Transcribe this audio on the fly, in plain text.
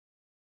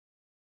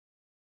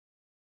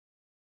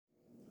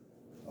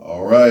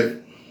All right.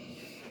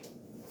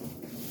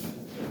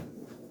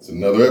 It's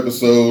another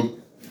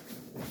episode.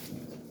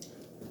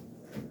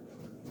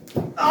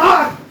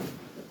 Hi.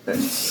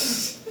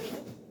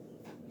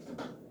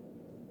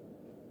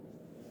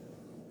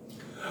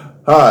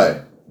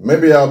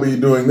 Maybe I'll be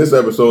doing this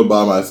episode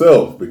by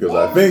myself because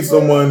I think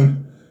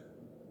someone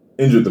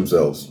injured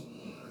themselves.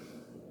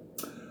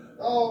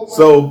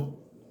 So,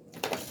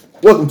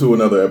 welcome to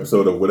another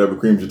episode of Whatever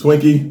Creams Your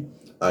Twinkie.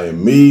 I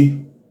am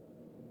me,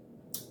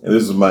 and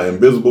this is my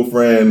invisible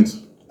friend.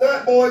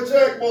 That boy,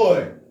 Jack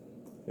Boy.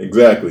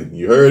 Exactly.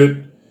 You heard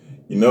it.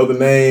 You know the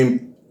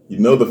name. You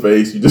know the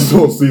face. You just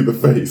don't see the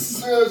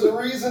face. There's a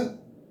reason.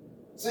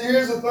 See,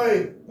 here's the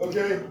thing,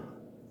 okay?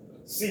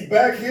 See,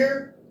 back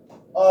here,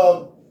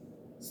 the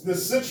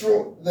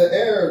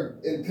air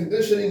and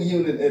conditioning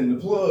unit and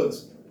the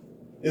plugs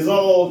is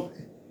all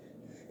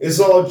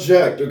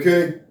jacked,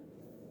 okay?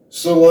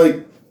 So,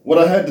 like, what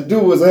I had to do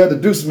was I had to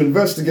do some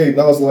investigating.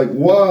 I was like,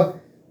 why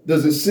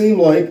does it seem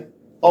like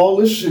all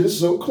this shit is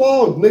so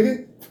clogged,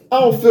 nigga? I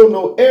don't feel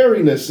no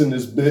airiness in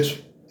this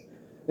bitch.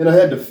 And I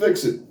had to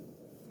fix it.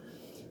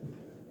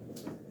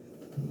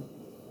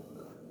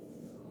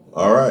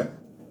 All right.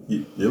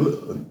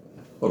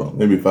 Hold on.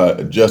 Maybe if I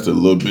adjust it a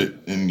little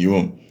bit, then you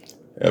won't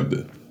have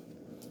to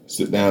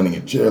sit down in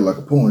your chair like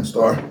a porn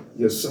star.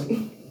 Yes, sir.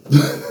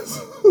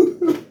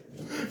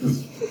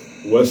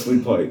 Wesley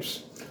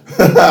Pipes.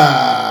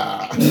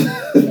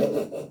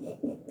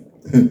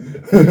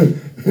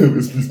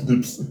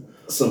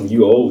 Some of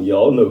you old,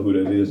 y'all know who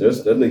that is.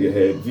 That nigga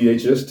had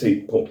VHS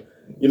tape pump.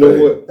 You know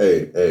what?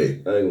 Hey. I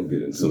ain't gonna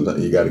get into Sometimes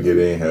it. you got to get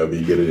in however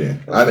you get it in.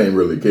 I didn't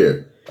really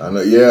care. I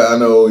know,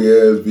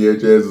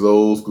 VHS is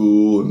old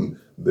school, and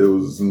there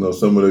was,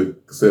 some of the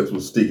cassettes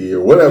was sticky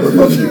or whatever.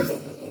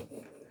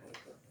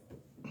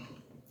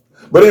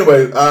 But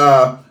anyway,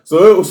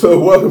 so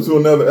welcome to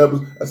another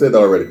episode. I said that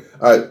already.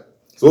 All right.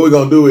 So what we're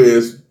gonna do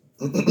is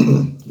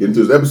get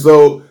into this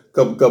episode.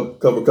 Cup.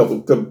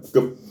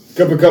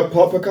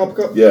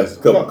 Yes,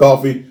 cup of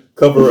coffee.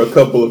 Cover a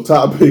couple of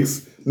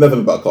topics.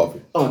 Nothing about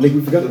coffee. Oh, nigga,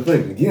 we forgot the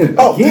thing again.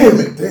 Oh, damn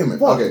it.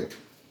 Fuck. Okay.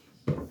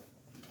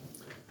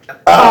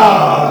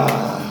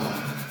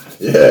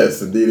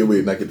 Yes, indeed it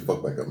will. Now get the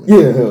fuck back up, man.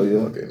 Yeah, hell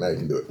yeah. Okay, now you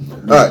can do it. All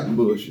right.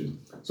 Bullshit.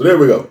 So there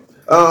we go.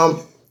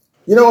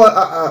 You know what?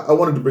 I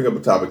wanted to bring up a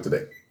topic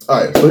today.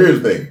 All right. So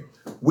here's the thing.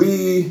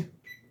 We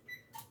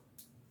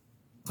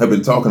have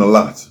been talking a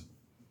lot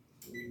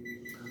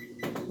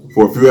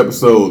for a few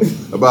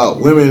episodes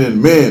about women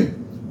and men,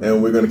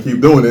 and we're going to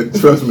keep doing it.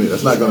 Trust me,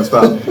 that's not going to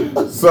stop.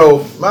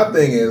 So my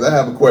thing is, I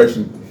have a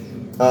question.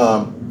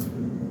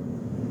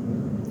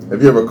 Have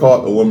you ever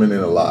caught a woman in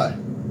a lie?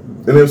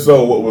 And if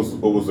so, what was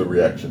the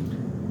reaction?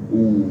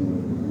 Ooh.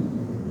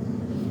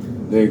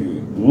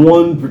 Nigga,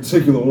 one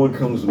particular one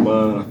comes to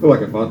mind. I feel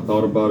like if I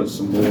thought about it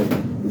some more,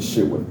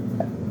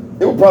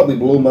 it would probably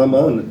blow my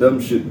mind, the dumb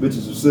shit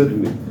bitches have said to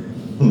me.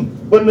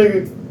 But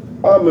nigga,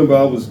 I remember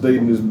I was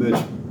dating this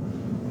bitch.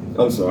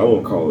 I'm sorry, I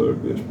won't call her a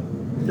bitch.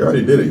 You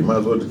already did it. You might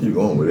as well just keep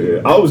going with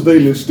it. Yeah, I was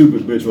dating this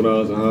stupid bitch when I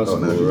was in high school,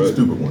 now she's right? a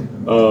stupid one.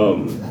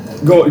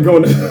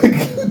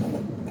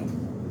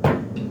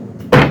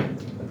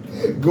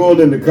 Going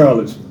into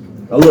college.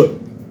 Now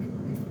look,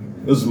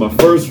 this is my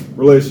first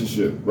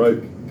relationship,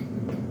 right?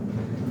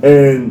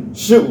 And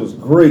shit was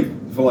great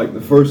for like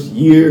the first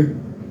year,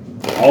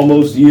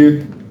 almost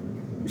year.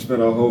 We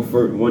spent our whole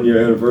 1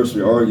 year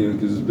anniversary arguing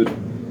because this bitch.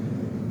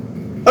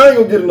 I ain't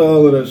gonna get into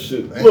all of that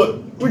shit.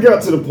 Look, we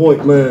got to the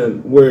point,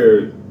 man,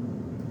 where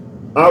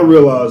I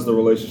realized the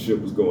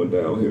relationship was going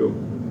downhill,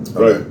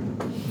 right? Okay.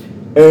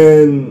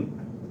 And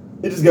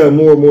it just got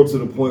more and more to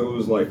the point where it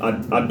was like,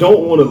 I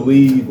don't want to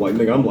leave. Like,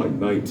 nigga, I'm like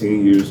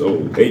 19 years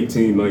old,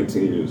 18,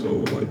 19 years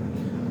old. Like,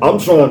 I'm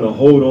trying to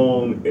hold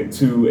on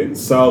and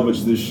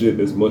salvage this shit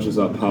as much as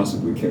I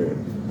possibly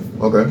can.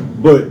 Okay.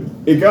 But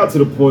it got to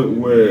the point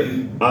where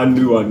I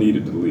knew I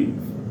needed to leave.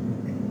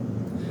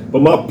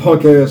 But my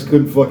punk ass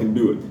couldn't fucking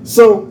do it.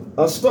 So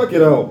I stuck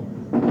it out,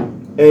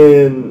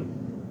 and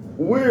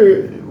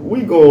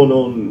we going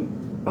on,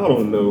 I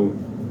don't know,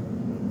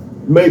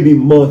 maybe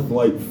month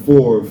like 4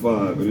 or 5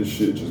 of this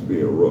shit just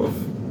being rough.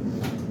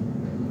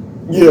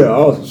 Yeah,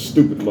 I was a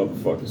stupid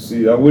motherfucker.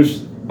 See, I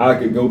wish I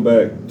could go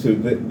back to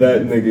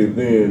that nigga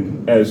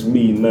then as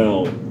me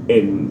now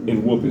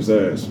and whoop his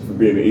ass for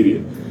being an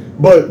idiot.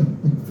 But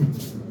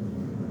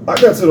I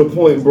got to the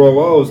point, bro,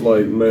 where I was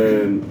like,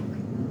 man,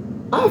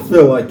 I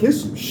feel like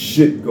there's some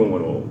shit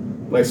going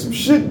on. Like some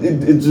shit,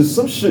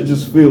 some shit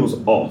just feels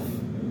off.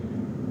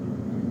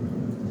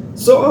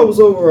 So I was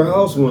over her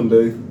house one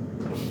day,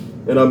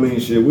 and I mean,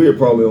 shit, we had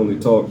probably only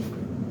talked,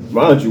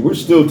 mind you, we're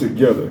still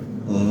together,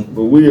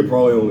 but we had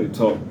probably only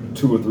talked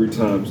 2 or 3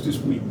 times this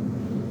week.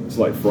 It's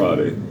like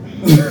Friday.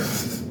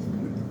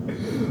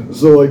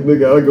 So like,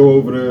 nigga, I go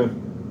over there,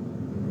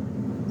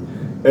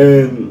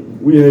 and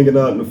we hanging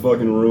out in the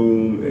fucking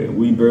room, and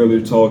we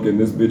barely talking.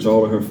 This bitch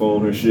all on her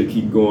phone, her shit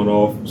keep going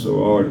off,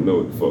 so I already know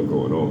what the fuck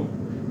going on.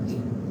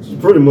 She's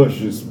pretty much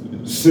just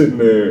sitting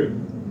there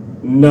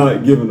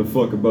not giving a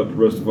fuck about the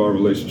rest of our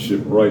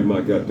relationship right in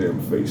my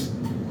goddamn face.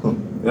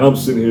 And I'm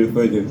sitting here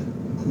thinking,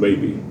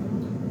 maybe,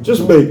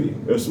 just maybe,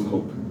 there's some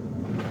hope.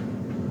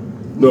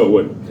 No, it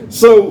wasn't.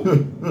 So,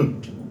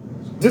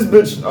 this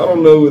bitch, I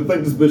don't know, I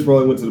think this bitch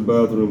probably went to the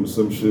bathroom or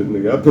some shit,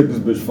 nigga. I picked this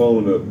bitch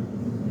phone up.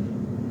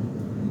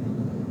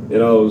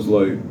 And I was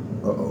like,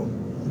 Uh-oh.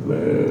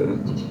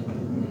 Man,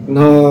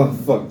 nah,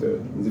 fuck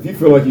that. If you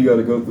feel like you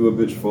gotta go through a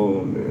bitch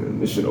phone, man,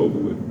 this shit over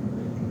with.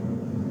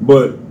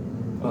 But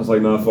I was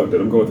like, nah, fuck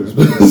that. I'm going through this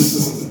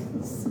bitch.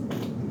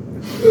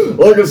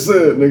 Like I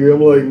said, nigga,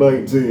 I'm like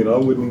 19. I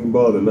wouldn't even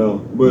bother now.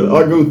 But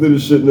I go through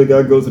this shit,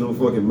 nigga. I go to them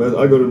fucking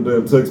I go to the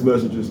damn text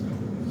messages.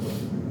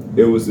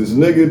 It was this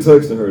nigga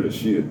texting her that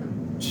she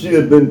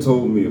had been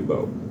told me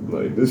about.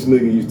 Like, this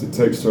nigga used to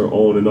text her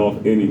on and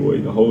off anyway,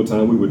 the whole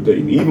time we were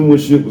dating, even when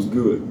shit was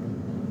good.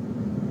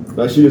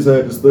 Like, she just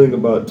had this thing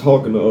about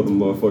talking to other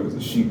motherfuckers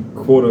that she,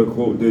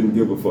 quote-unquote, didn't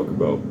give a fuck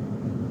about.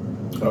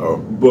 Uh-oh.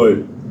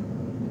 But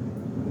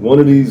one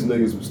of these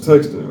niggas was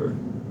texting her.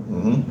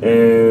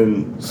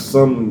 And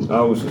I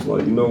was just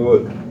like, you know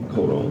what?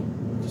 Hold on.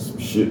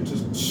 Shit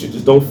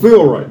just don't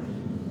feel right.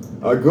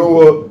 I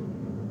go up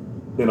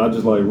and I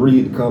just like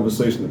read the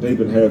conversation that they've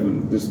been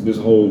having this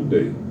whole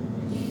day.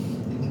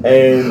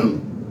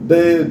 And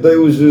they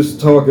was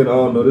just talking, I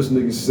don't know, this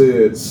nigga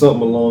said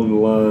something along the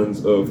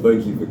lines of,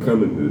 thank you for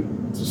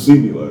coming to see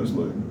me last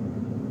night.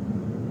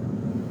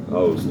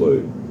 I was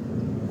like,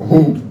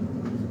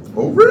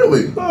 oh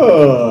really?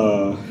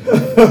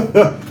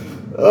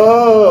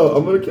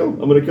 I'm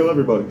gonna kill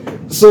everybody.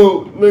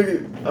 So,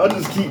 nigga, I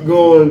just keep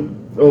going,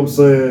 you know what I'm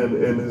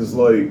saying, and it's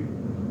like,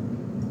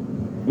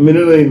 I mean,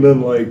 it ain't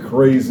nothing like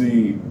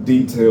crazy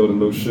detailed and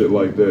no shit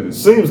like that. It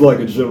seems like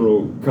a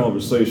general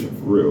conversation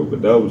for real,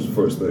 but that was the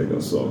first thing I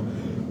saw.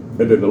 And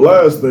then the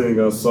last thing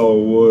I saw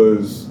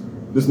was,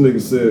 this nigga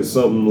said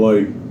something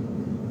like,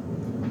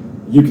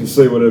 you can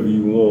say whatever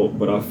you want,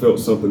 but I felt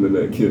something in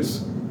that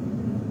kiss.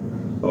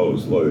 I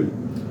was like,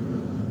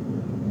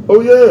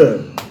 oh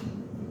yeah,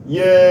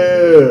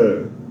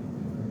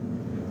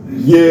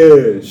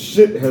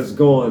 shit has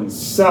gone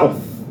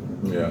south.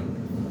 Yeah.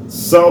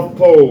 South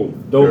Pole.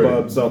 Don't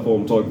buy South Pole,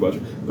 I'm talking about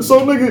you. But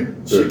so,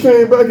 nigga, she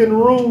came back in the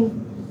room,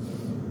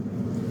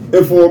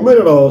 and for a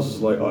minute I was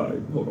just like, all right,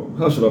 hold on,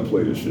 how should I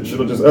play this shit?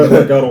 Should I just act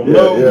like I don't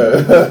know?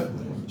 Yeah.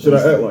 Should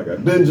I act like I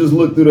didn't just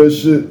look through that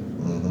shit?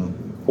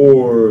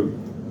 Or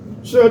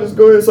should I just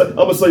go ahead and say, I'm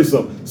gonna say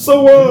something.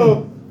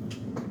 So,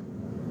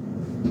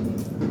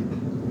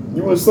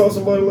 you went and saw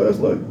somebody last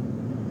night?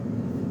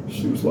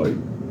 She was like,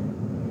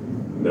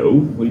 no,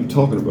 what are you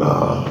talking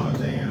about? Oh,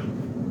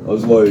 damn. I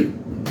was like,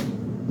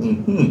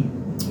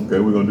 okay,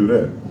 we're gonna do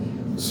that.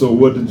 So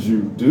what did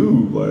you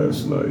do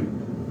last night?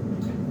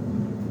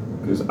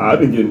 Because I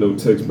didn't get no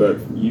text back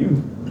from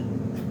you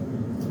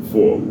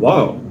for a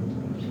while,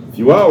 a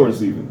few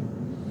hours even.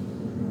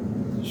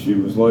 She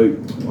was like,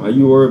 why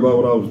you worried about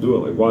what I was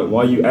doing? Like,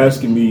 why you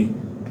asking me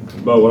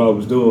about what I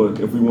was doing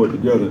if we weren't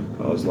together?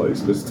 I was like,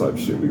 so this is the type of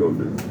shit we gonna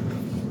do.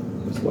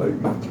 It's like,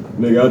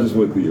 nigga, I just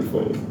went through your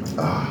phone.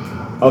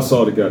 I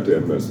saw the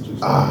goddamn messages.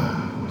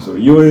 So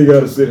you ain't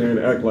gotta sit here and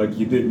act like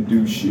you didn't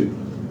do shit.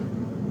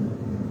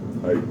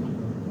 Like,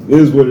 it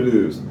is what it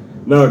is.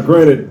 Now,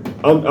 granted,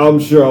 I'm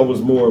sure I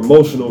was more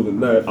emotional than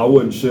that. I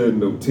wasn't shedding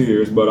no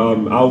tears, but I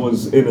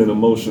was in an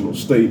emotional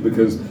state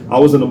because I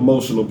was an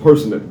emotional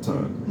person at the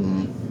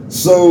time.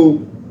 So,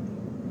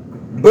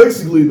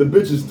 basically, the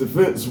bitch's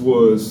defense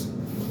was,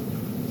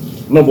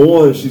 number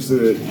one, she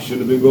said, you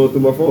shouldn't have been going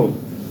through my phone.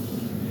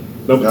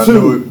 Number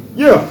two,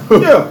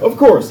 yeah, of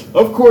course.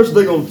 Of course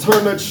they gonna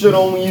turn that shit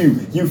on you.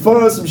 You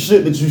find some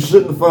shit that you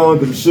shouldn't have found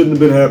because it shouldn't have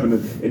been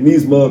happening. And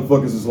these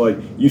motherfuckers is like,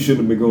 you shouldn't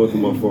have been going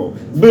through my phone.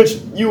 Bitch,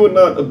 you are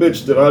not a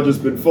bitch that I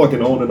just been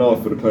fucking on and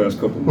off for the past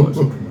couple months.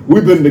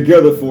 We've been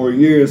together for a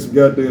year and some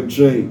goddamn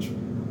change.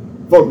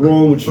 Fuck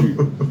wrong with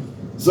you?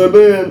 So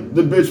then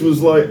the bitch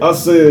was like, I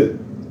said,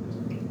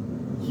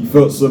 you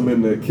felt something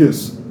in that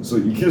kiss, so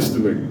you kissed the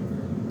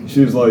nigga.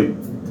 She was like,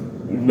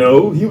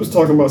 no, he was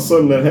talking about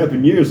something that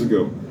happened years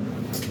ago.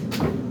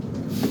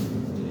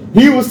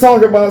 He was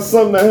talking about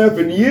something that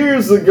happened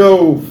years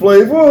ago,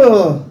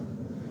 Flava.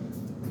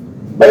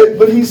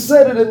 But he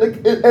said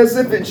it as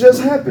if it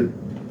just happened.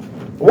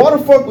 Why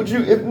the fuck would you,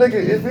 if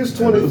it's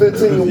 2015.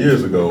 If it's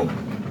years ago,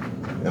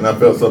 and I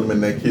felt something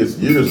in that kiss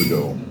years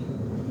ago,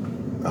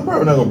 I'm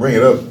probably not gonna bring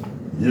it up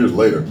years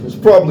later. It's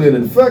probably an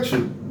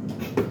infection.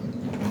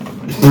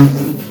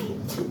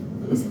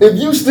 If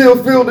you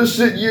still feel this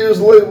shit years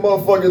later,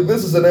 motherfucker,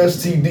 this is an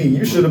STD.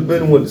 You should have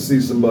been wanting to see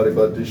somebody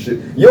about this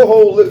shit. Your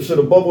whole lip should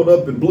have bubbled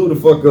up and blew the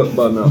fuck up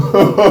by now.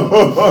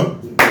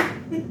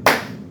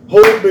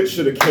 Whole bitch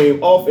should have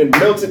came off and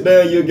melted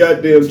down your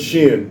goddamn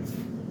chin.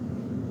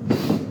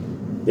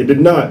 It did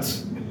not.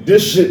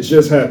 This shit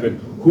just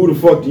happened. Who the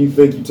fuck do you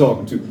think you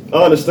talking to?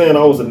 I understand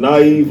I was a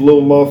naive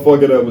little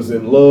motherfucker that was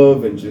in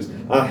love and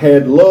I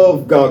had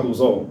love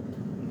goggles on.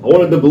 I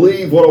wanted to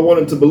believe what I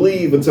wanted to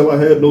believe until I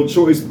had no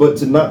choice but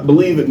to not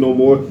believe it no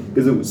more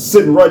because it was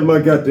sitting right in my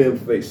goddamn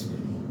face.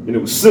 And it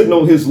was sitting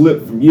on his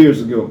lip from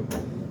years ago.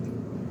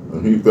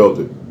 And he felt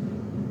it.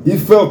 He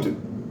felt it.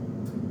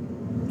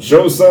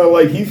 Joe sounded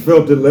like he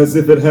felt it as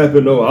if it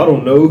happened, I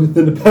don't know,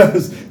 within the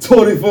past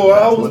 24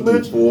 hours,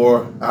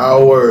 24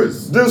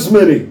 hours. This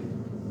many.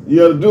 You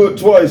gotta do it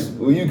twice.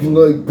 Or you can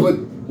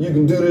you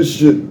can do this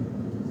shit.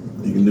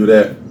 You can do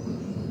that.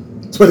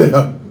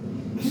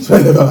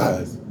 25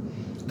 hours.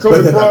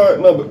 Kobe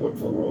Bryant, no, but what the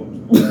fuck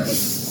wrong?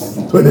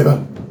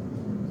 25.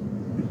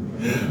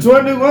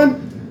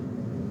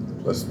 21?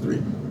 Plus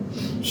 3.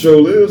 Show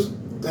Liz.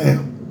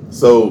 Damn.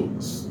 So,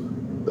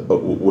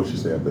 what she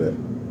say after that?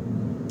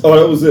 Oh,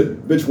 that was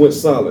it. Bitch went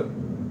silent.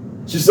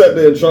 She sat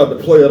there and tried to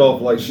play it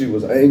off like she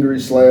was angry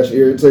 /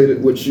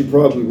 irritated, which she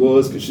probably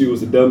was because she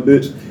was a dumb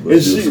bitch. But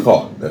and she was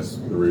caught. That's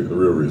the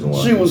real reason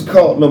why. She was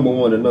caught, number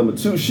one. And number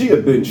two, she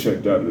had been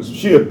checked out of this.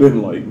 She had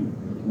been like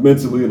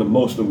mentally and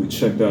emotionally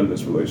checked out of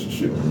this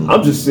relationship.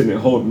 I'm just sitting there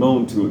holding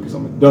on to it because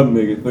I'm a dumb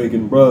nigga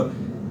thinking, bruh,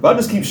 if I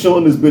just keep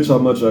showing this bitch how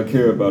much I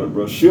care about her,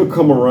 bruh, she'll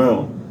come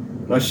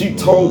around. Now, she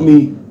told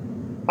me,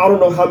 I don't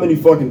know how many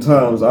fucking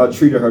times I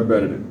treated her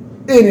better than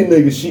any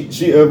nigga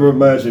she ever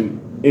imagined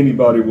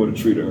anybody would have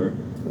treated her.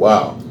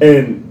 Wow.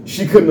 And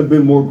she couldn't have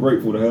been more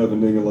grateful to have a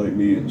nigga like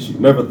me, and she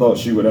never thought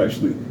she would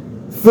actually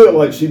feel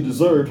like she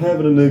deserved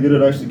having a nigga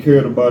that actually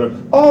cared about her.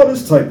 All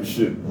this type of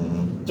shit. Mm-hmm.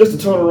 Just to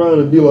turn around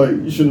and be like,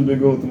 you shouldn't have been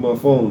going through my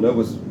phone. That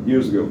was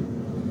years ago.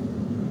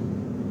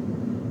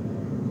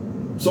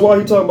 So why are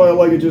you talking about it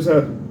like it just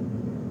happened?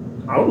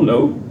 I don't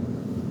know.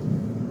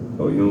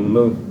 Oh, you don't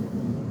know?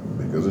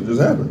 Because it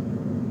just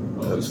happened.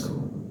 Oh, that's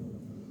cool.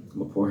 I'm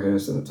gonna pour hand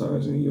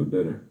sanitizer in your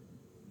dinner.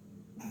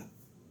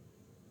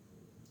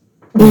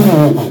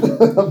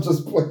 I'm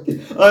just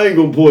playing. I ain't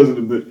gonna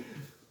poison the bitch.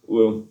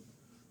 Well,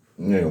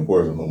 you ain't gonna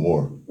poison no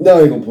more. No,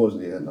 I ain't gonna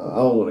poison it. No, I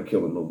don't want to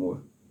kill her no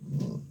more.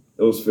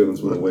 Those feelings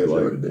went away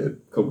like a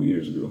couple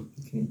years ago.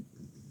 You can't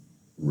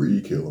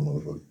re-kill a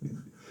motherfucker.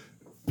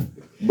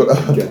 But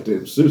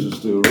goddamn scissors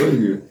still right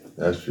here.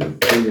 That's true.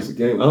 I think it's a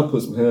game. I'll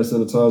put some hand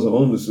sanitizer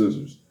on the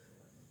scissors.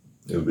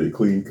 It'll be a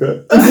clean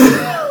cut.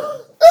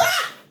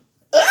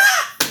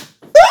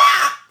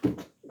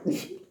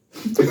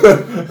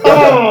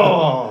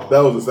 Oh! That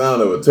was the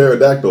sound of a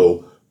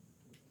pterodactyl.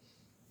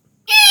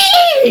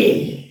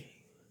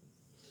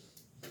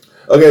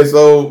 Okay,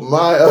 so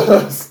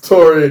my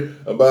story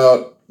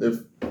about if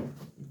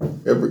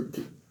ever.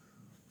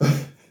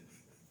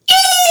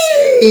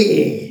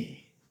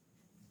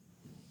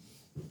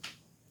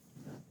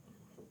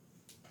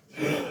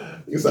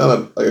 You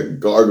sound like a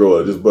gargoyle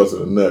that just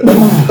busted a nut.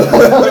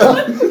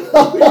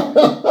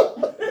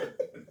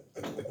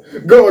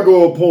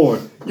 Gargoyle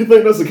porn. You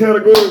think that's a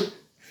category?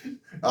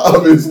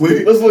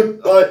 Obviously. Let's look.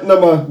 All right,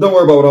 never mind. Don't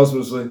worry about what I was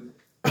going to say.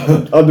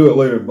 I'll do it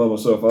later by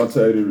myself. I'll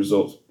tell you the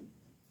results.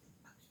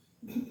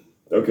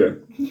 Okay.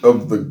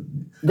 Of the.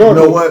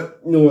 Gargoyle.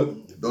 You know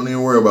what? Don't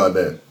even worry about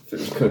that.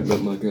 Just cutting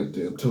up my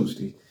goddamn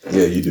toasty.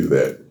 Yeah, you do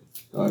that.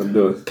 All right, I'm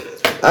done.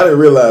 I didn't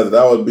realize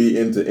that I would be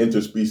into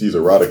interspecies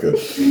erotica. It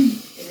is.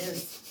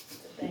 It's a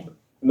thing.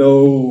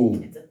 No.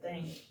 It's a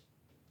thing.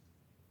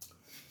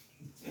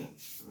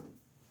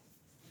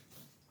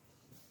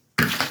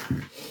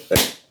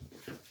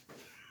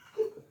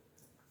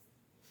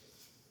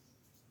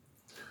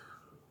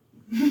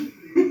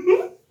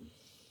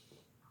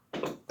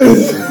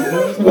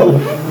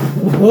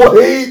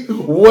 Wait.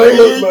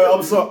 Look, man,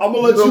 I'm sorry. I'm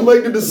gonna let you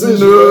make the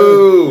decision.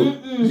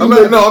 No. I'm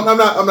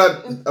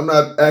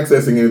not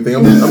accessing anything.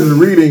 I'm just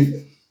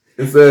reading.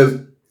 It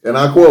says, and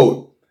I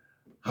quote,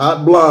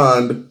 "Hot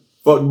blonde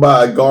fucked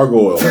by a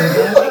gargoyle."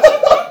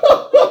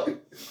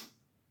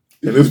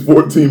 And it's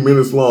 14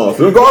 minutes long.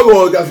 So the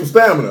gargoyle got some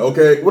stamina,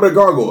 okay? What are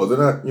gargoyles? They're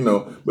not,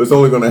 but it's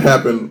only going to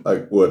happen,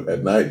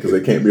 at night? Because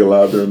they can't be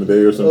allowed during the day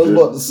or something. I was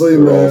about to say,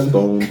 man,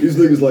 these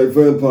niggas like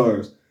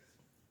vampires.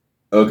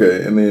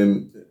 Okay, and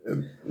then...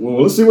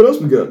 Well, let's see what else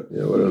we got.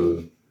 Yeah, what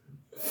else?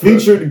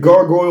 Featured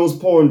gargoyles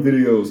porn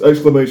videos,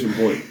 exclamation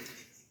point.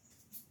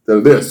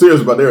 They're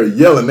serious about They're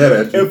yelling that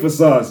at you.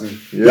 Emphasizing.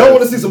 Yes. Y'all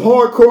want to see some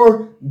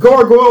hardcore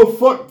gargoyle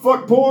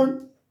fuck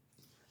porn?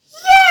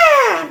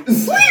 Yeah! We want to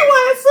see it!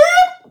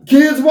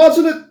 Kids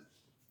watching it?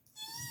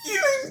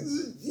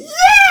 Yeah!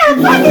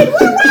 We're watching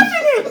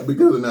it!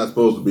 Because they're not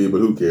supposed to be, but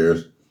who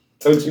cares?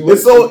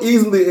 It's so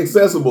easily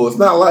accessible. It's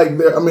not like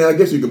I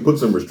guess you can put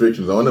some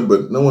restrictions on it,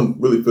 but no one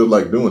really feels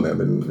like doing that.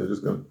 They're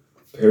just going to...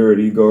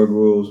 Parody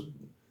gargoyles.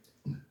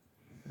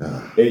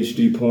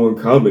 HD porn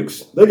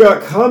comics. They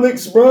got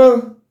comics,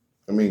 bro.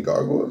 I mean,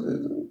 gargoyles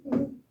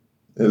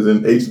is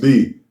in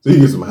HD. So you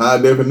get some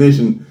high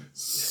definition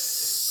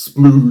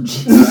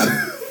splooge.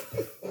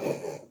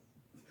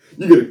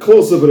 You get a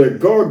close up of that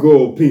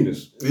gargoyle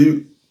penis.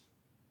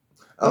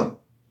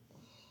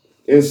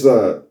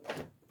 Inside.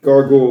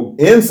 Gargoyle.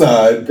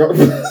 Inside?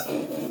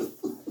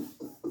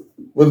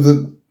 What is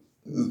it?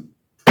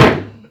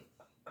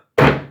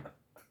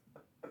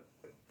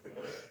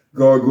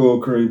 Gargoyle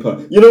cream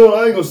pie. You know what?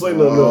 I ain't gonna say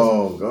nothing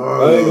else.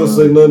 God. I ain't gonna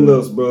say nothing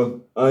else, bro.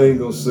 I ain't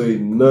gonna say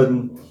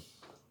nothing.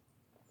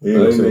 I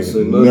ain't gonna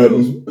say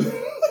nothing.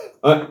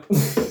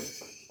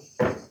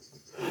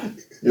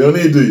 You don't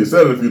need to. You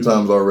said it a few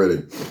times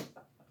already.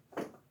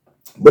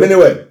 But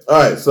anyway, all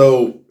right.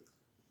 So,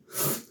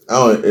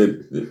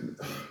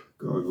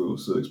 Gargoyle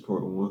Sex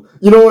Part 1.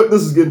 You know what?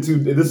 This is getting too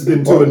in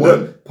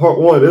depth. Part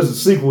 1. There's a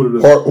sequel to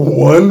this. Part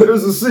 1?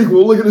 There's a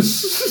sequel. Look at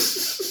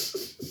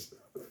this.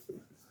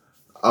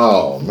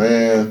 Oh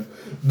man.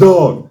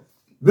 Dog.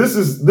 This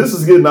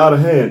is getting out of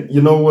hand.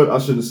 You know what? I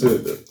shouldn't have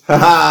said that.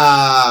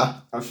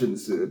 I shouldn't have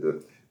said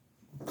that.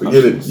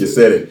 Forget it. You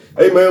said it.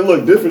 Hey man,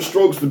 look, different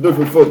strokes for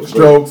different folks.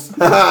 Strokes.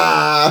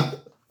 I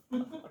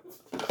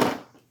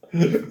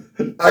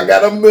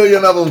got a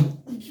million of them.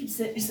 You keep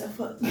setting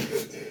yourself up.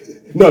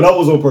 No, that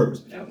was on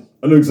purpose. No.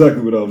 I knew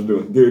exactly what I was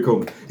doing. Gary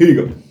Coleman. Here you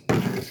go.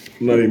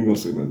 I'm not even gonna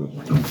say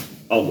that.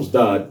 I almost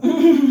died.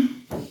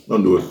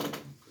 Don't do it.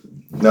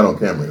 Not on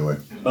camera anyway.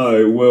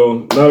 Alright, well,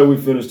 now that we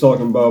finished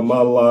talking about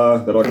my lie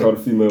that I caught a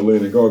female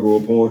laying in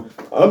gargoyle porn,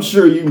 I'm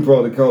sure you can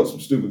probably caught some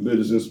stupid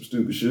bitches and some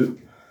stupid shit.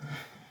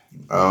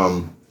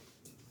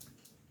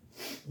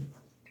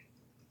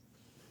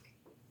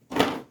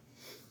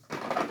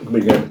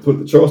 Nigga had to put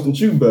the Charleston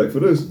Chew back for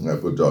this. I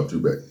put Charleston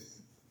Chew back.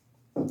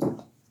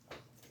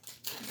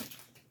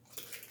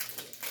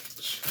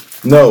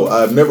 No,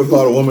 I've never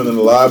caught a woman in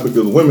a lie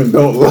because women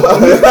don't lie.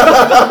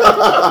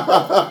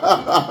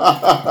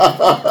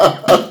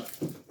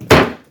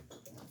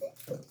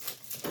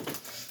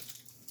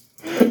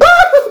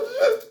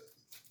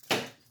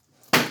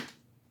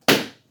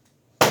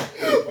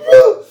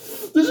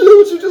 Did you hear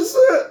what you just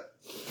said?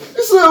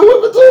 You said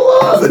women don't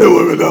lie. I said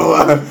women don't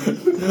lie.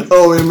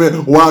 Oh,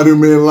 man, why do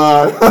men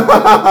lie?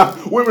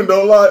 Women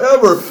don't lie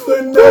ever.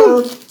 They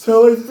never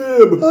tell a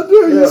fib. How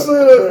dare you say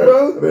that,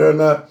 bro? They're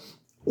not.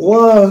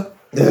 Why?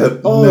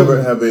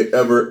 Never have they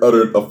ever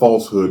uttered a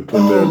falsehood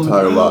in their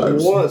entire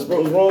lives. What's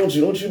wrong with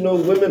you? Don't you know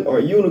women are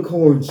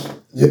unicorns?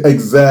 Yeah,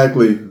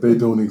 exactly. They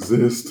don't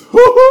exist.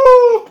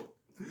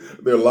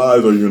 Their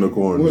lies are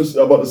unicorns.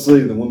 I'm about to say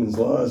the women's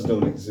lies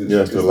don't exist.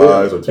 Yes, their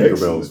lies are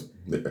Tinkerbells.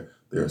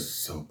 They're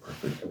so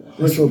perfect.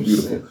 They're so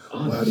beautiful.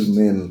 Why do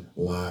men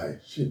lie?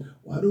 Shit.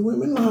 Why do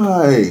women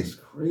lie? It's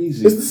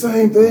crazy. It's the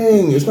same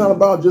thing. It's not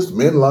about just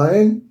men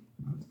lying.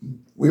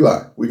 We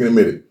lie. We can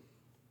admit it.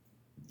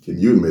 Can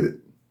you admit it?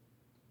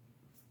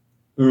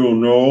 Hell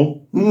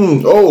no.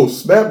 Oh,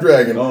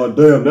 Snapdragon. Oh,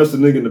 damn. That's the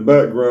nigga in the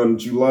background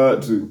that you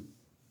lied to.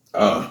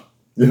 Yeah.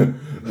 You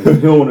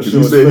don't want to show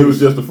He his said he face. was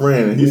just a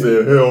friend, and he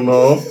said, hell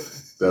no.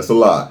 That's a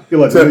lie. Feel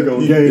like the nigga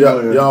on game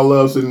plan. Y'all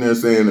love sitting there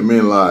saying that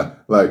men lie,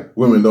 like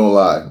women don't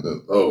lie.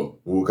 Oh,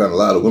 what kind of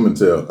lie do women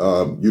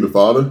tell? You the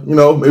father? You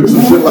know, maybe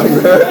some shit like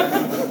that.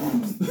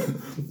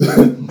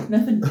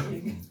 Nothing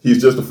big.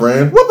 He's just a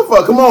friend. What the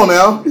fuck? Come on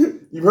now.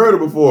 You've heard it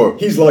before.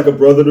 He's like a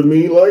brother to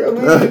me. Like, I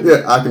mean,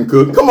 Yeah, I can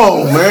cook. Come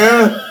on,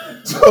 man.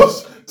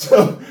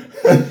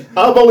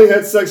 I've only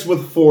had sex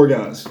with 4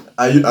 guys.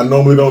 I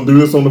normally don't do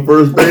this on the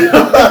first date.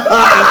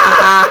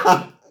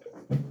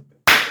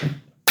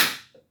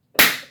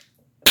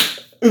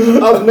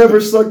 I've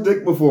never sucked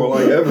dick before,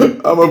 like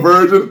ever. I'm a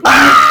virgin.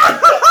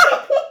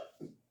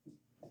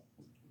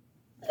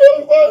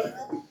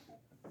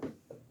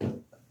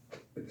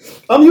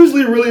 I'm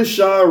usually really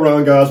shy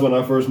around guys when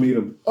I first meet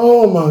them.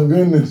 Oh my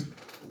goodness.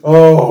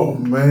 Oh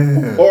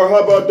man. Or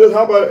how about this?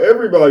 How about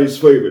everybody's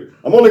favorite?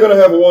 I'm only gonna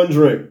have 1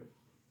 drink.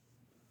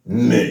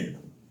 Nigga.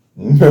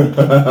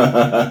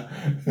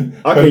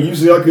 I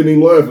couldn't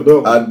even laugh at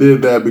that. I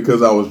did that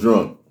because I was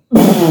drunk.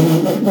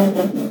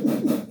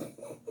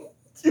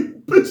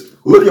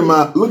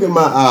 Look at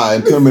my eye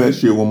and tell me that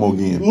shit one more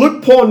again.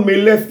 Look upon me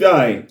left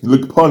eye.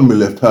 Look upon me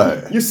left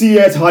eye. You see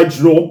as I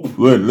drop.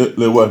 Let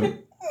what?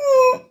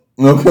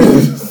 Okay.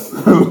 This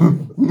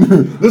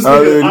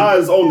nigga's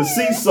eyes on the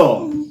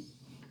seesaw. He's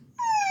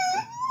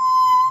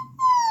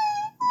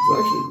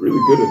actually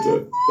really good at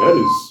that.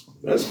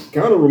 That's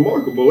kind of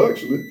remarkable,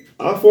 actually.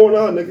 Eye for an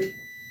eye, nigga.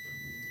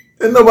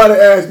 And nobody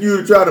asked you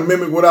to try to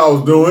mimic what I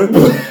was doing.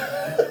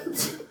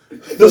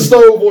 The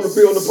stove want to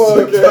be on the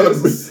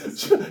podcast.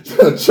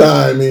 Trying to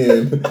chime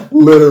in,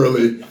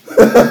 literally.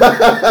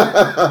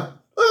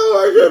 Oh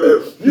my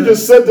goodness. You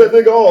just set that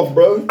nigga off,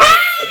 bro.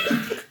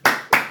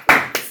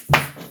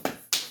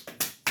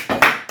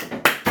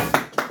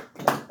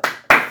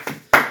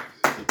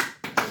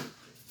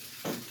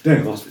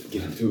 Damn, I was going to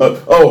get into it.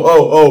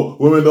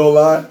 Women don't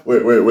lie.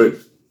 Wait.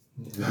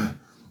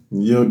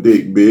 Your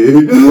dick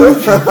big.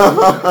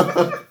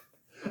 I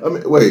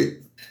mean, wait.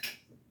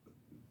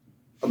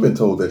 I've been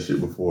told that shit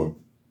before.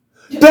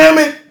 Damn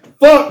it!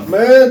 Fuck,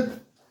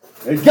 man!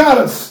 They got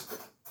us!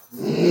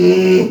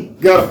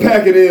 Gotta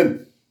pack it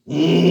in.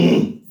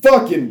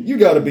 Fucking, you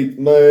gotta be,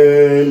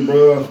 man,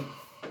 bro.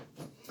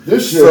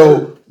 This shit.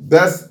 So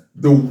that's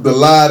the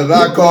lie that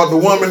I caught the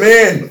woman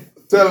in,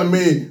 telling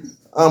me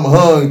I'm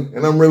hung,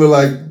 and I'm really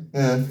like,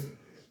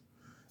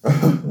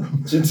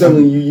 She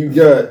telling you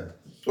got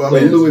a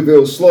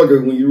Louisville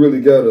Slugger when you really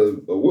got a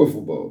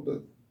wiffle ball,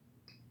 but.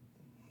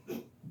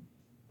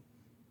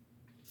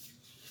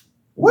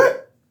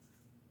 What?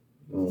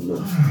 I don't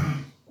know.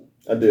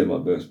 I did my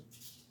best.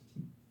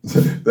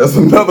 That's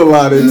another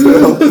lie they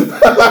tell.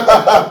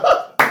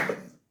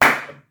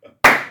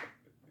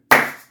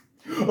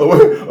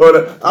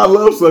 I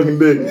love sucking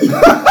dick.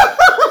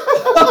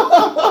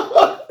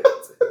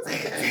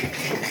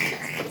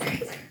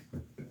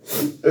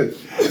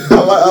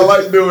 I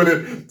like doing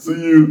it to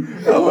you.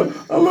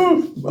 I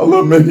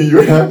love making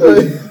you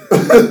happy.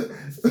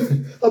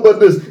 How about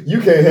this? You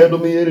can't handle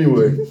me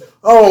anyway.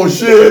 Oh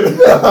shit.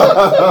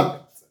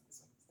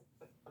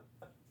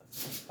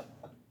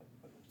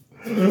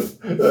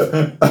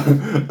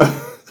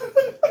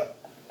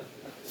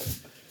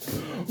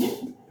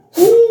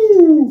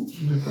 Ooh,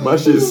 my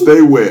shit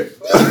stay wet.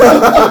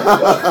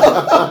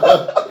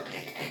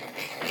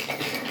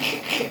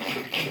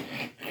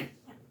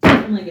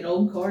 I'm like an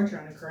old car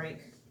trying to crank.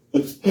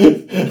 That's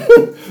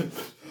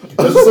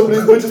what some of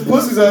these bitches'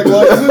 pussies act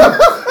like too.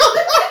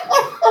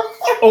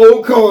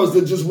 Old cars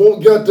that just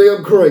won't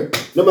goddamn crank.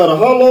 No matter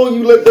how long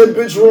you let that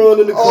bitch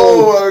run in the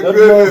car, that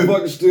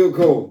motherfucker's still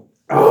cold.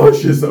 Oh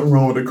shit, something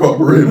wrong with the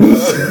carburetor.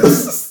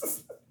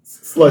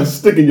 It's like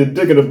sticking your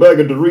dick in a bag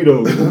of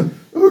Doritos.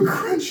 Oh,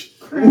 crunch.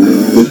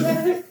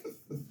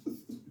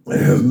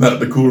 It's not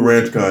the Cool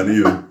Ranch kind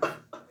either.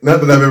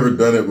 Not that I've ever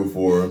done it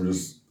before.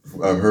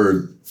 I've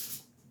heard.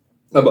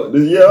 How about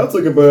this? Yeah, I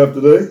took a bath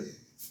today.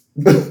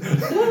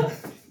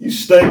 You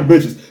stank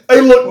bitches.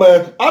 Hey, look,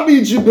 man, I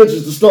need you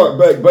bitches to start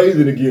back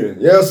bathing again.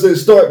 Yeah, I said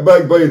start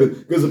back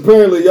bathing, because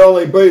apparently y'all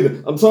ain't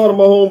bathing. I'm tired of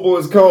my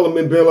homeboys calling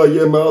me and being like,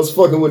 yeah, man, I was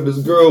fucking with this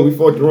girl. We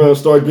fucked around,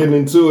 started getting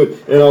into it,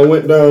 and I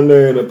went down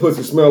there and the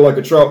pussy smelled like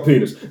a trout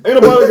penis.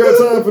 Ain't nobody got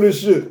time for this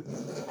shit.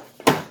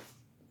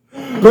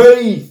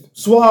 Bathe,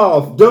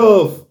 Suave,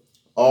 Dove.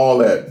 All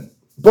that.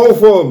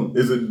 Both of them.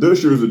 Is it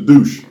douche or is it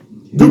douche?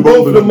 Do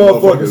both of them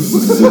motherfuckers.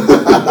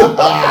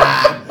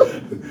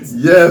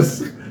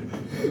 Yes.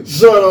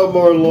 Shout out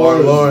Martin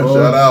Lawrence.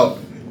 Shout out.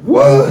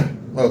 What?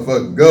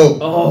 Motherfucker, go.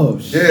 Oh,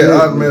 shit.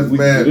 Yeah, I miss,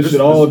 man. This shit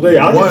all day.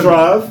 I can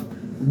drive.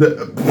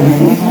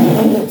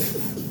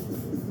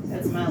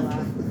 That's my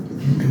life.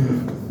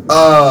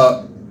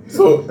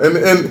 So, hold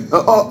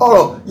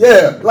on.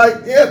 Yeah,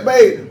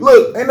 babe,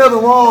 look, ain't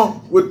nothing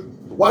wrong with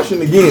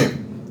washing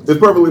again. It's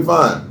perfectly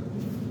fine.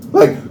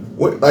 Like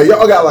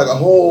y'all got like a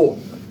whole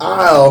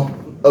aisle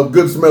of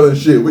good smelling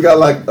shit. We got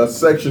like a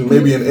section,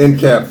 maybe an end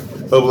cap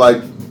of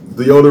like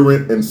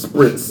deodorant and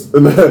spritz,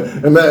 and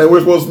we're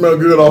supposed to smell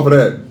good off of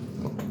that.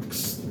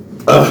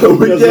 That's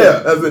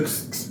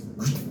it,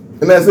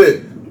 and that's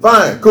it.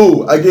 Fine,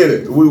 cool, I get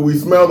it. We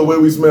smell the way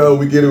we smell.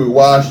 We get it. We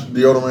wash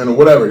deodorant or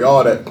whatever,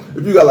 all that.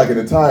 If you got like an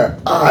entire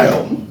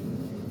aisle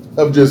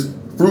of just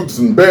fruits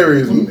and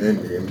berries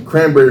and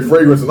cranberry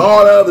fragrance and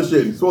all that other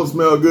shit, it's supposed to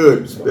smell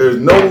good. There's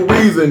no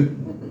reason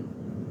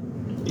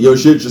your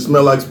shit should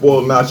smell like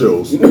spoiled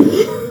nachos.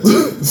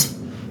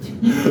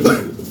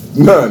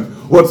 None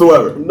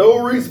whatsoever. No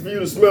reason for you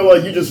to smell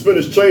like you just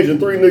finished changing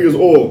 3 niggas'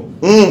 oil.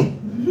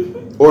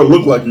 Or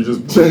look like you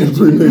just changed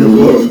 3 niggas'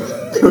 oil.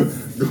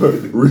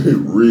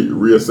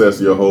 Reassess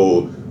your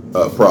whole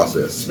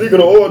process.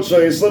 Speaking of oil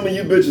change, some of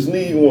you bitches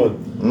need one.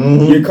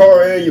 Mm-hmm. Your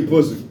car and your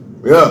pussy.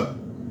 Yeah.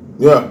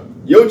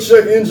 Your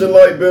check engine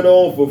light been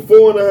on for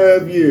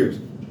 4.5 years.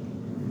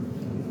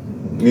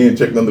 You ain't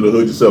checked under the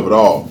hood yourself at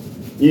all.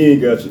 You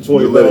ain't got your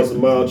 20,000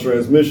 mile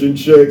transmission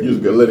check. You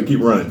just gotta let it keep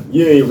running.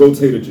 You ain't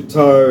rotated your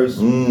tires.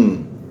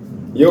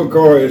 Your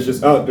car is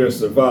just out there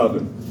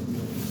surviving.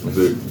 That's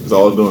it. That's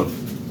all it's doing.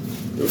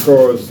 Your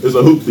car is... It's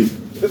a hoopty.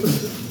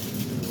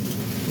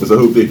 It's a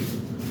hoopty.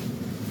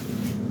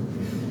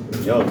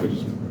 Y'all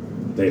bitches,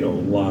 they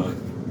don't lie.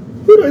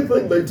 Who they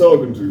think they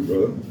talking to,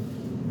 bro?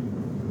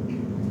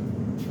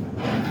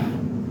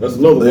 That's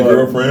another one. Their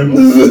girlfriend.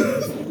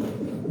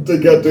 The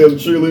goddamn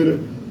cheerleader.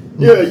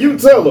 Yeah, you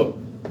tell them.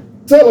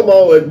 Tell them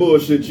all that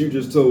bullshit you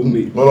just told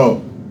me. Hold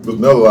on. There's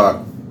another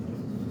lie.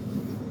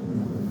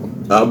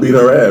 I'll beat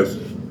her ass.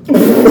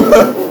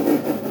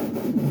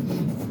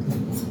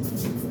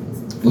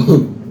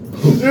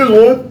 Here's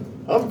one.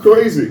 I'm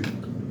crazy.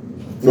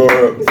 Or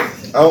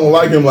I don't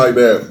like him like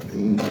that.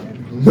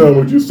 No,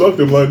 but you sucked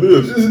him like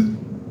this.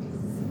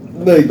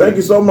 Thank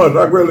you so much.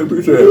 I greatly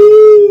appreciate it.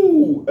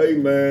 Ooh, hey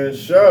man,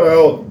 shout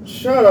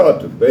out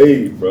to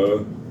Babe,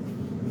 bro.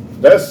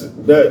 That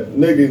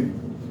nigga.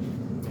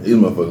 These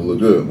motherfuckers look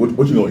good.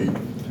 What you gonna eat?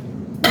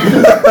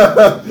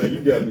 Man, you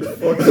got me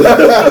fucked up.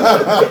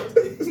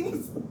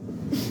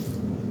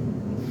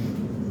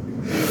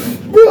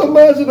 Bro,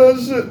 imagine that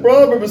shit. Bro,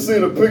 I remember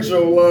seeing a picture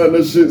online.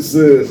 That shit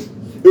said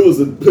it was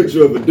a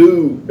picture of a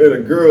dude and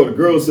a girl. The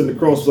girl sitting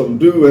across from some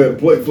dude had a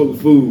plate full of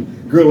food.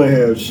 Girl ain't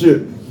have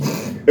shit.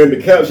 And the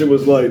caption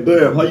was like,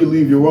 "Damn, how you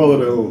leave your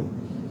wallet at home?"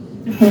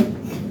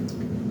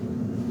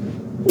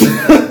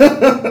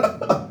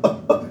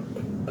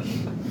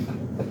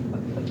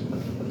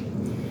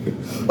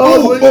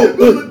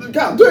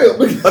 God damn.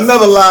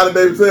 Another lie that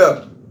they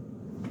tell.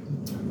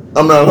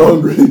 I'm not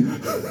hungry.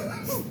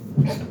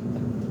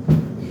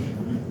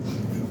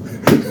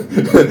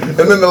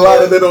 And then the lie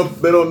that they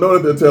don't know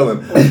that they're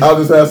telling. I'll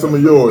just have some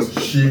of yours.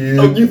 Shit.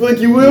 Oh, you think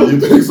you will? You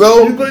think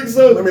so? You think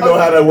so? Let me know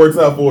how that works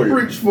out for you.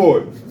 Reach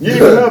for it. You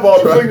didn't even have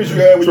all the fingers you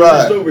had when you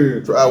reached over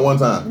here. Try it one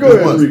time. Go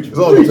ahead and reach. It's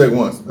only gonna take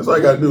once. That's all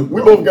you gotta do.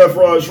 We both got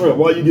fried shrimp.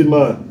 Why you get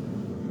mine?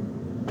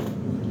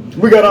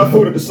 We got our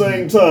food at the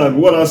same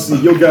time. What I see,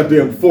 your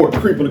goddamn fork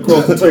creeping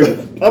across the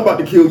table. I'm about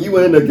to kill you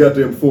and that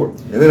goddamn fork.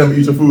 And then I'm gonna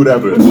eat your food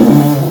after this.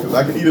 Because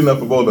I can eat enough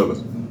for both of us.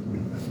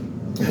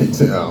 I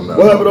don't know.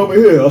 What happened over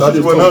here? Thought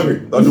you wasn't hungry.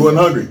 Thought you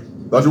wasn't hungry.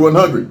 Thought you wasn't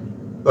hungry.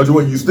 Thought you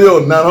wasn't. You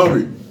still not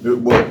hungry.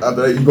 Well,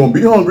 after that, you gonna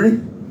be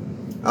hungry.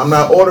 I'm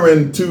not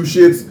ordering 2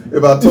 shits.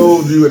 If I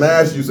told you and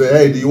asked you, say,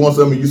 hey, do you want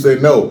something? You say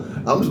no.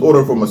 I'm just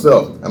ordering for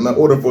myself. I'm not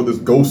ordering for this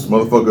ghost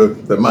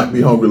motherfucker that might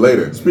be hungry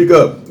later. Speak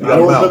up. I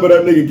don't remember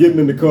that nigga getting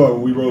in the car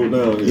when we rolled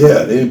down here.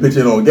 Yeah, they didn't pitch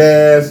in on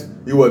gas.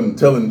 He wasn't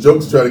telling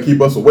jokes to try to keep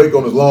us awake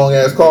on his long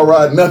ass car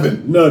ride.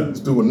 Nothing. Nothing.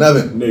 Doing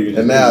nothing. Nigga,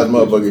 and now this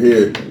motherfucker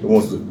here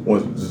wants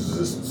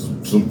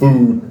just some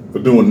food for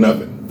doing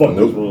nothing. Fuck,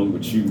 what's wrong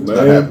with you, man?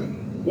 Not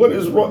happening. What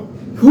is wrong?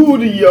 Who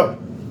do y'all?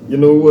 You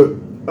know what?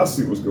 I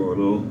see what's going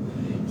on.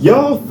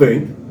 Y'all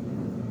think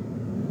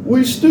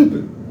we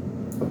stupid.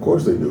 Of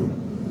course they do.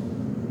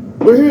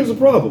 But here's the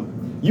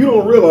problem. You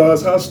don't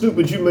realize how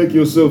stupid you make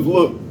yourself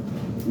look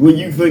when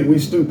you think we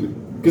stupid.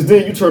 Because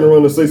then you turn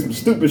around and say some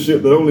stupid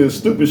shit that only a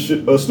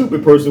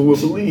stupid person will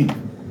believe.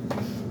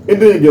 And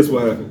then guess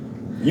what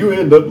happened? You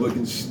end up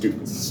looking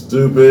stupid.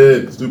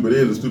 Stupid. Stupid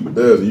is and stupid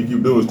does. And you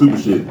keep doing stupid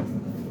shit.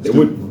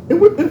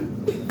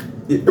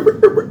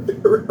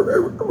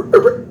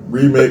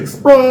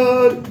 Remix.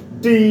 Run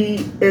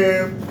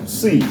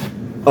DMC.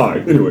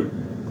 Alright, anyway.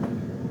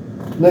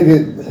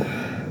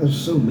 Nigga, there's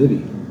so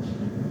many.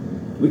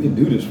 We can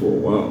do this for a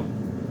while.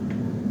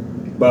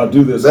 But I'll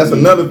do this. That's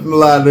another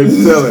lie they're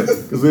telling.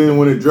 Because then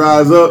when it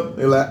dries up,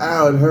 they're like,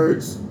 ow, it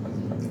hurts.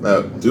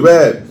 Now, too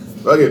bad.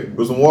 Fuck it.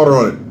 Put some water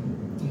on it.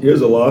 Here's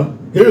a lie.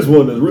 Here's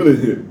one that's really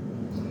hit.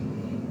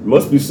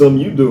 Must be something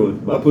you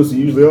doing. My pussy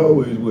usually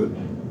always wet.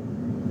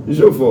 It's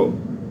your fault.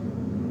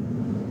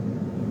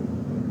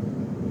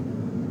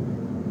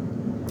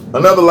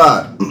 Another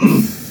lie.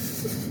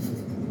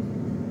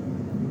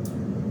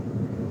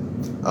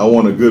 I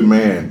want a good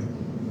man.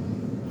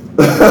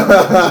 No,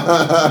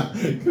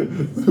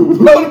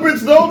 the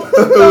bitch don't.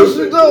 No,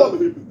 she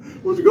don't.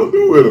 What you gonna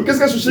do with him? Guess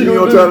that's what she You gonna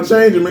gonna do. try to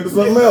change him into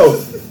something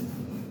else.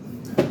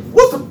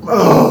 What's the...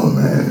 Oh,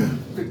 man.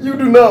 You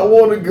do not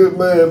want a good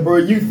man, bro.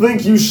 You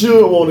think you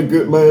should want a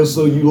good man,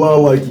 so you lie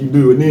like you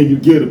do, and then you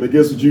get him, and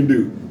guess what you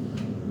do?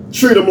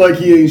 Treat him like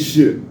he ain't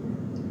shit.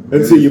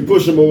 Until you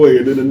push him away,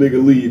 and then the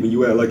nigga leave, and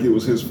you act like it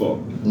was his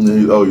fault.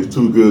 He's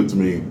too good to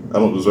me. I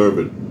don't deserve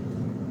it.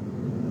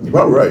 You're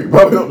probably right. You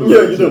probably don't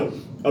deserve it. Yeah, you don't.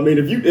 I mean,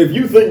 if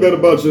you think that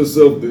about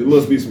yourself, there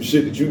must be some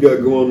shit that you got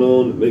going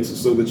on that makes it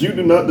so that you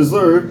do not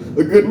deserve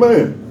a good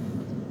man.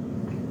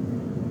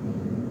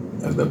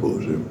 That's that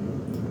bullshit.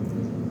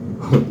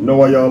 You know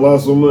why y'all lie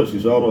so much?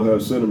 Because y'all don't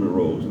have cinnamon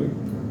rolls, nigga.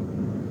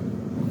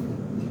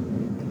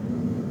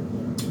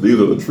 These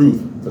are the truth.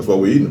 That's why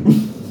we eating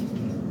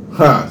them.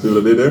 Ha! See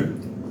what I did there?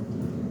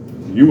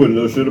 You wouldn't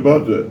know shit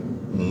about that.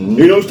 Mm-hmm.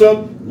 You know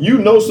stuff? You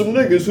know some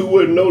niggas who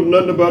wouldn't know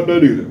nothing about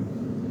that either.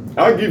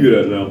 I'll give you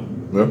that now.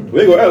 Yeah.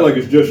 We ain't gonna act like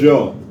it's just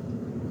y'all.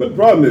 But the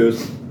problem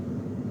is,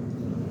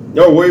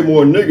 there are way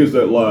more niggas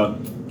that lie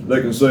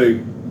that can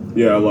say,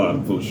 yeah, I lied,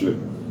 I'm full of shit.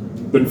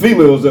 But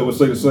females that would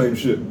say the same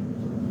shit.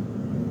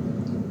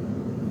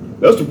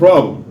 That's the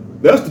problem.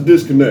 That's the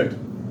disconnect.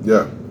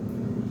 Yeah.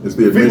 It's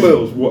the admission.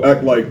 Females will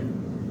act like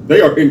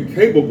they are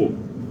incapable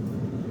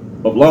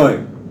of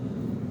lying.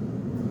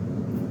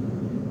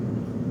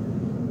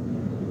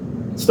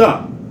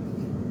 Stop.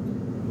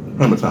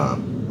 Hammer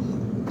time.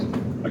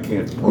 I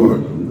can't Alright.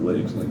 move my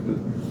legs like this.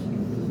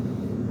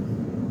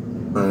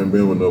 I ain't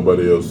been with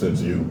nobody else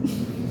since you.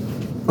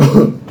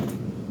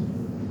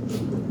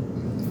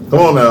 Come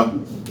on now.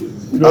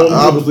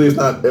 Obviously, it's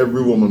not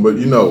every woman, but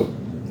you know.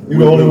 You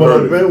the only one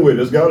I've been with.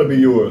 It's got to be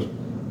yours.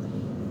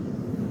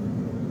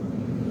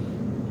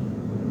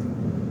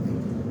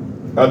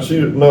 I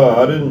cheated. No,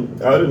 I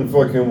didn't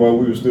fuck him while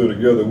we were still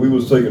together. We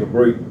was taking a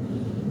break.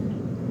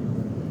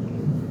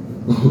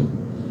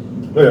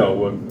 Yeah, I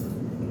wasn't.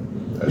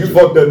 You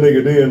fucked that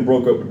nigga then,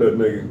 broke up with that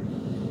nigga.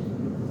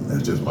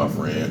 That's just my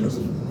friend.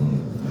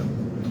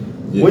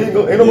 Yeah. Ain't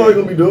nobody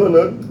gonna be doing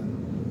that.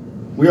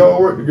 We all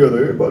work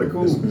together. Everybody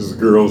cool. This is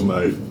girls'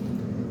 night.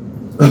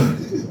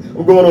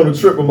 I'm going on a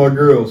trip with my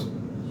girls.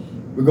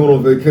 We're going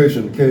on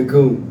vacation to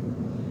Cancun.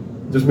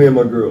 Just me and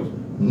my girls.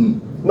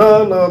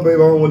 Nah, babe, I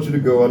don't want you to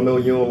go. I know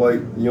you don't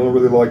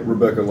really like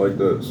Rebecca like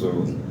that,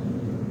 so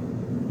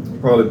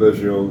probably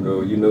best you don't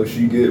go. You know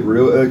she get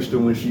real extra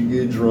when she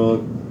get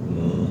drunk.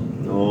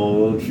 I don't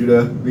want you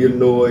to be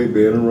annoyed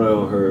being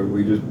around her.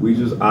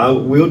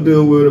 We'll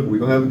deal with it. We're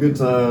gonna have a good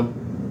time.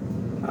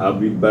 I'll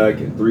be back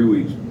in 3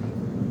 weeks.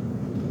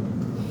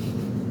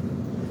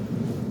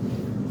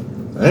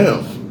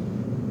 Damn.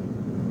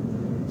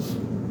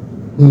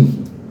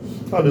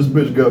 How this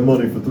bitch got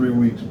money for 3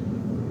 weeks?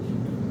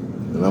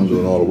 And I'm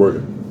doing all the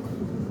working.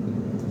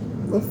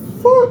 The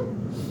fuck?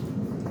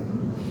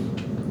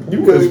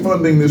 Who is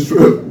funding this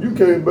trip? You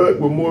came back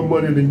with more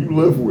money than you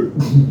left with.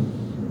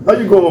 How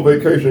you go on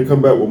vacation and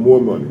come back with more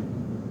money?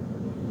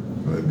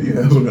 Do you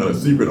have some kind of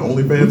secret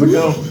OnlyFans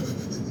account?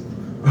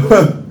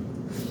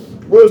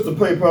 Where's the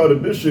PayPal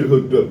that this shit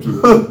hooked up to?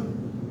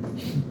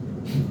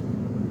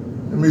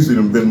 me see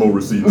them Venmo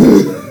receipts.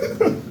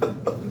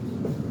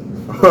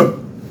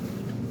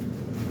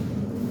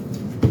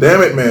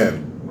 Damn it,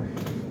 man.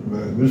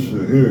 Man, this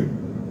shit here.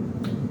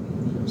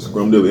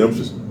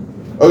 Scrumdiddlyumptious.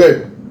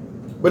 Okay.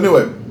 But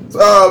anyway,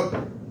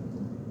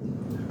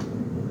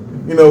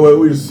 you know what?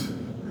 We just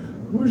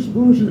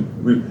bullshit.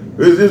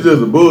 It's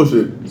just a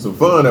bullshit. Some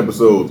fun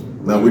episodes.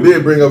 Now, we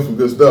did bring up some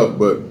good stuff,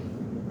 but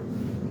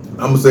I'm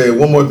going to say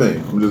one more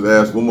thing. I'm just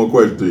ask one more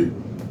question to you.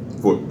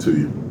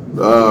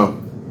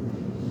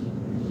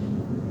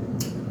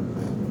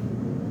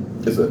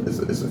 It's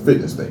a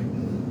fitness thing.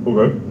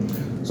 Okay.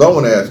 So I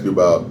want to ask you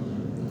about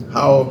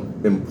how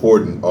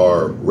important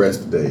are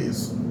rest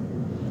days?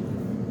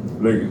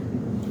 Nigga,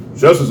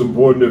 just as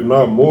important, if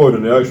not more,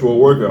 than the actual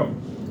workout.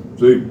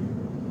 See,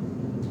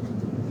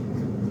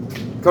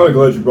 kind of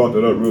glad you brought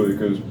that up, really,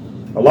 because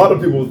a lot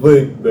of people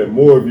think that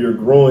more of your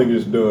growing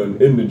is done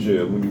in the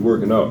gym when you're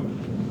working out.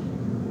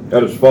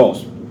 That is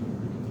false.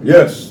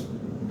 Yes,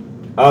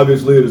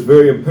 obviously it is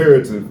very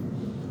imperative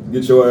to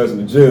get your ass in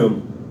the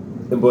gym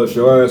and bust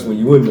your ass when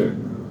you in there.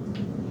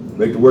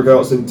 Make the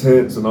workouts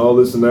intense and all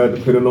this and that,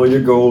 depending on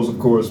your goals, of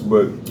course,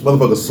 but...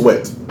 Motherfucker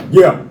sweat.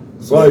 Yeah.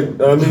 Like,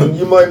 I mean,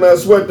 you might not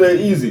sweat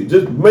that easy.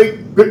 Just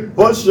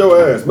bust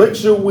your ass. Make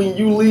sure when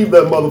you leave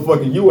that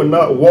motherfucker, you are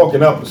not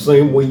walking out the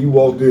same way you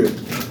walked in.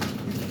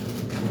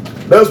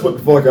 That's what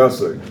the fuck I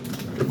say.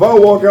 If I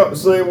walk out the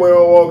same way I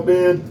walked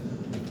in,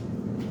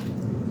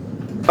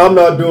 I'm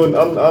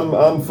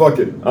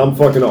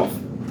fucking off.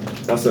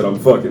 I said I'm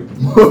fucking.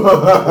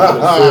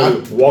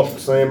 Walk the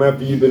same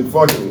after you've been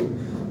fucking.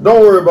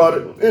 Don't worry about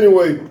it.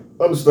 Anyway,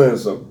 understand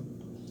something.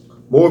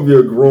 More of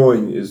your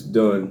growing is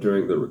done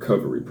during the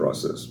recovery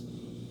process.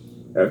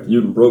 After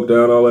you broke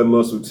down all that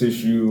muscle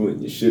tissue and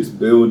your shit's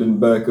building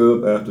back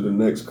up after the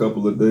next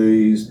couple of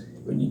days,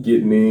 when you're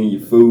getting in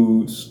your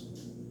foods,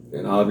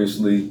 and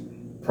obviously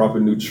proper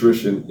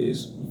nutrition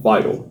is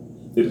vital.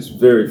 It is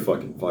very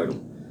fucking vital.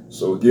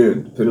 So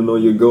again, depending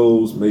on your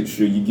goals, make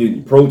sure you get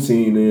your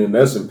protein in.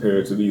 That's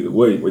imperative either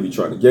way, whether you're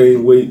trying to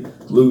gain weight,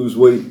 lose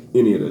weight,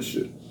 any of that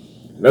shit.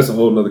 And that's a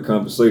whole nother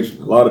conversation.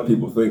 A lot of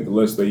people think the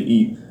less they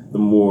eat, the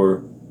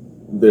more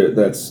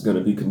that's going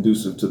to be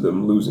conducive to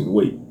them losing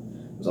weight.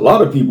 There's a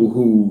lot of people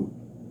who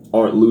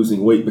aren't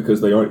losing weight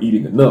because they aren't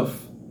eating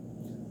enough.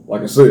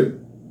 Like I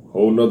said,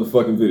 whole nother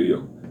fucking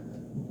video.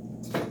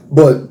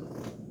 But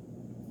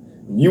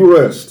when you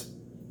rest,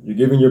 you're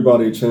giving your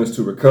body a chance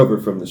to recover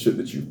from the shit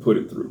that you've put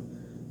it through.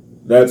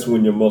 That's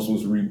when your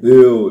muscles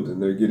rebuild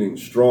and they're getting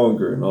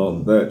stronger and all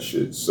of that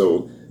shit.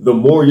 So the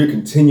more you're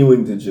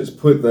continuing to just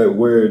put that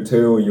wear and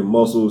tear on your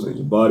muscles and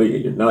your body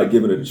and you're not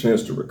giving it a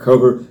chance to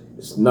recover,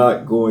 it's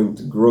not going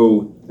to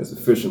grow as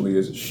efficiently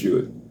as it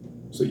should.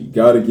 So you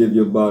got to give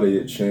your body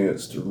a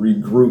chance to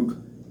regroup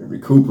and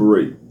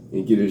recuperate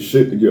and get his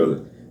shit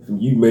together from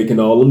you making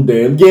all them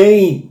damn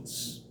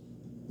gains.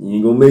 You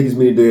ain't gonna make as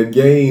many damn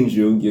gains.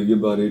 You'll give your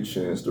body a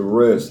chance to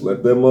rest.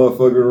 Let that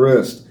motherfucker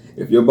rest.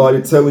 If your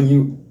body telling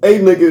you, hey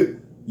nigga,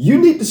 you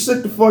need to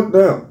sit the fuck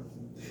down.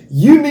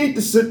 You need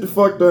to sit the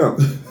fuck down.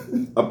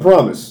 I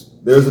promise.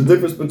 There's a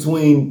difference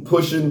between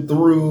pushing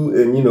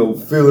through and,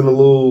 feeling a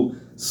little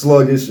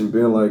sluggish and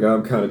being like,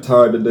 I'm kind of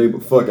tired today,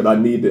 but fuck it, I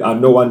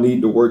know I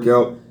need to work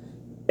out,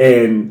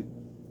 and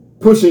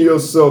pushing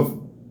yourself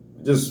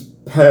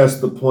just past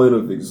the point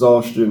of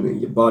exhaustion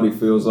and your body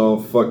feels all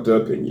fucked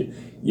up and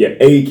you're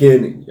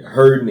aching and you're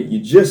hurting and you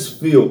just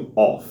feel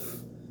off.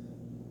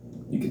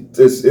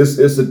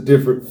 It's a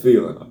different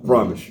feeling, I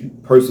promise you.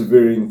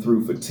 Persevering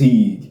through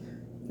fatigue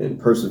and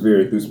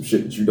persevering through some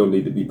shit that you don't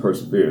need to be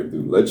persevering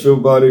through. Let your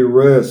body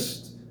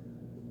rest.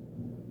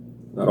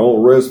 Now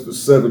don't rest for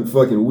 7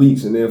 fucking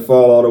weeks and then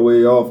fall all the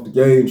way off the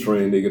game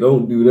train, nigga.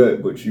 Don't do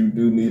that, but you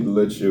do need to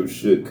let your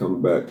shit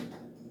come back. You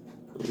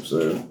know what I'm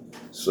saying?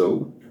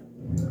 So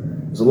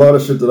there's a lot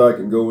of shit that I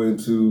can go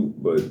into,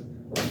 but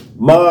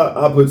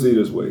I put it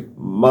this way.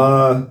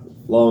 My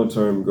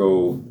long-term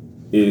goal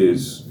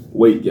is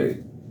weight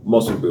gain,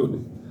 muscle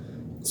building.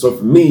 So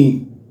for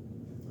me,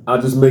 I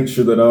just make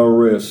sure that I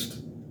rest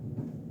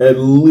at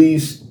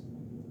least,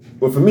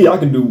 well, for me, I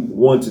can do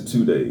 1 to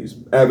 2 days.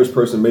 Average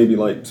person, maybe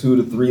like 2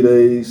 to 3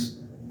 days.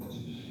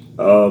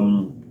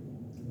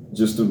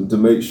 Just to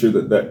make sure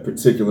that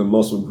particular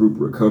muscle group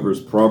recovers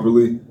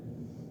properly.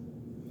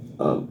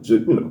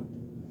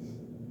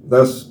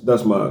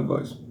 That's my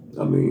advice.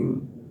 I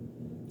mean,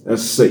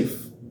 that's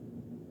safe.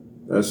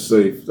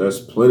 That's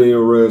plenty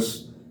of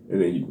rest.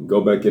 And then you can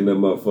go back in that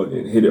motherfucker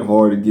and hit it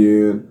hard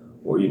again.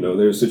 Or,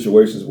 there's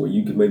situations where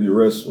you can maybe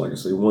rest, like I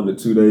say, 1 to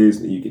 2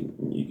 days, and you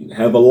can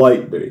have a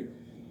light day.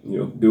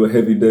 Do a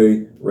heavy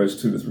day,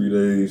 rest 2 to 3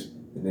 days,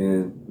 and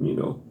then,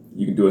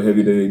 you can do a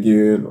heavy day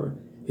again, or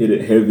hit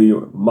it heavy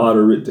or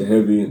moderate to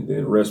heavy, and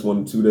then rest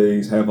 1 to 2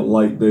 days, have a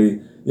light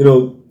day.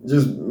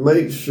 Just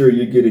make sure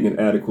you're getting an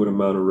adequate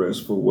amount of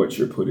rest for what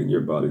you're putting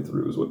your body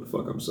through is what the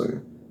fuck I'm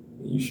saying.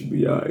 You should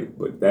be all right,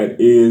 but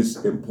that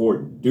is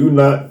important. Do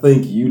not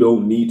think you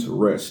don't need to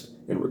rest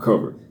and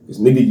recover, because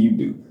nigga, you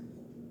do.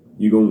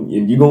 You're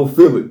gonna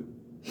feel it.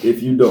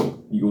 If you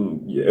don't,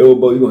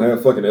 you're gonna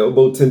have fucking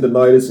elbow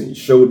tendonitis and your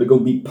shoulder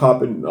gonna be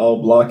popping and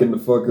all blocking the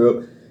fuck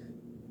up.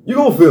 You're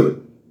gonna feel it.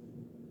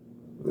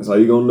 That's how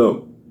you gonna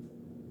know.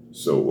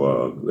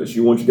 So unless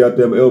you want your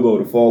goddamn elbow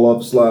to fall off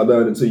and slide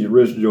down into your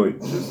wrist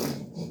joint, just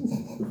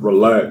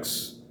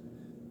relax.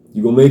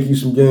 You're gonna make you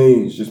some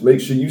gains. Just make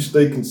sure you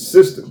stay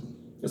consistent.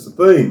 That's the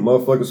thing.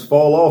 Motherfuckers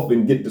fall off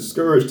and get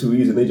discouraged too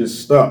easy and they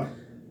just stop.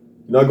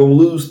 You're not gonna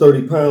lose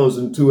 30 pounds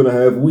in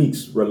 2.5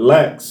 weeks.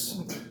 Relax.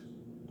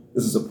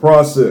 This is a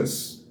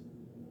process.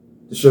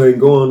 This shit ain't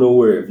going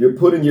nowhere. If you're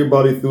putting your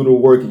body through the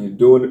work and you're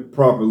doing it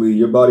properly,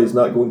 your body's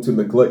not going to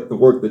neglect the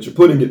work that you're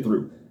putting it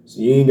through.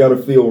 So you ain't got to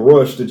feel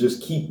rushed to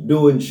just keep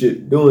doing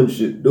shit. I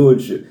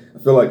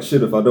feel like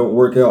shit if I don't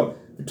work out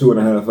for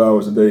 2.5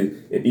 hours a day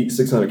and eat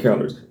 600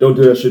 calories. Don't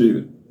do that shit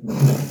either.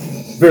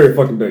 Very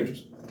fucking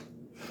dangerous.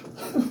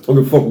 I don't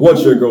give a fuck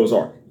what your goals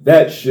are.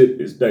 That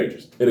shit is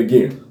dangerous. And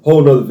again,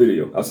 whole nother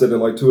video. I said that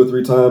like 2 or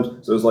 3 times,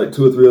 so there's like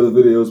 2 or 3 other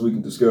videos we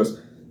can discuss.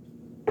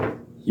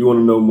 You want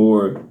to know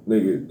more,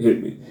 nigga,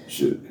 hit me.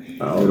 Shit. Hit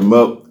them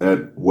up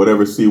at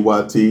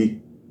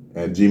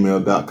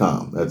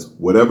whatevercyt@gmail.com. That's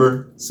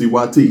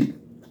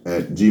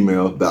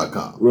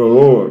whatevercyt@gmail.com. Well,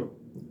 Lord.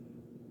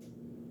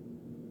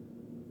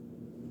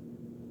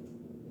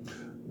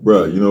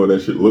 Bruh, you know what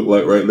that shit look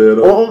like right there,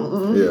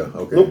 though? Yeah,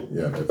 okay. Nope.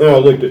 Yeah. And I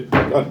licked it.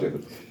 God damn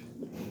it.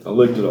 I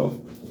licked it off.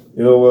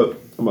 You know what?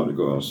 I'm about to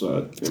go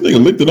outside. This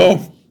nigga licked it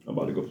off. I'm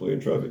about to go play in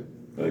traffic.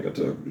 I ain't got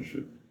time for this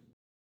shit.